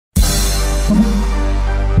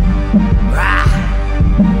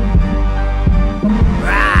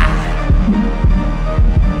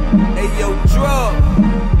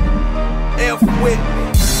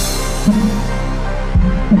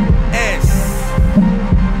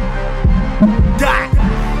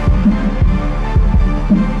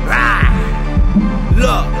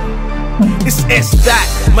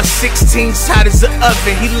16's hot as an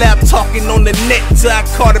oven. He lap talking on the net till I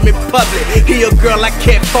caught him in public. He a girl, I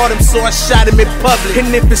can't fault him, so I shot him in public.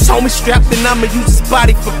 And if his homie strapped, then I'ma use his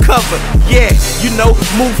body for cover. Yeah, you know,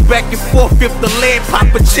 move back and forth if the lead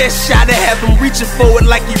pop a chest shot to have him reaching for it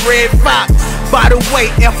like he Red Fox. By the way,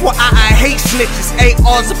 FYI, I hate snitches.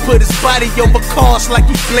 ARs will put his body over cars like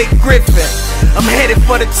he Blake Griffin. I'm headed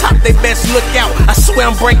for the top, they best look out. I swear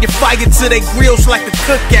I'm bringing fire to their grills like a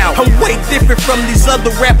cookout. I'm way different from these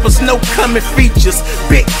other rappers, no coming features.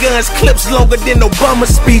 Big guns, clips longer than Obama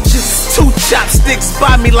speeches. 2 chopsticks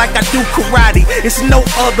by me like I do karate. It's no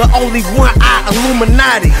other, only one eye,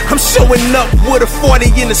 Illuminati. I'm showing up with a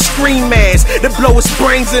 40 in a scream mask that blow his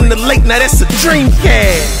brains in the lake, now that's a dream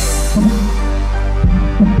cast.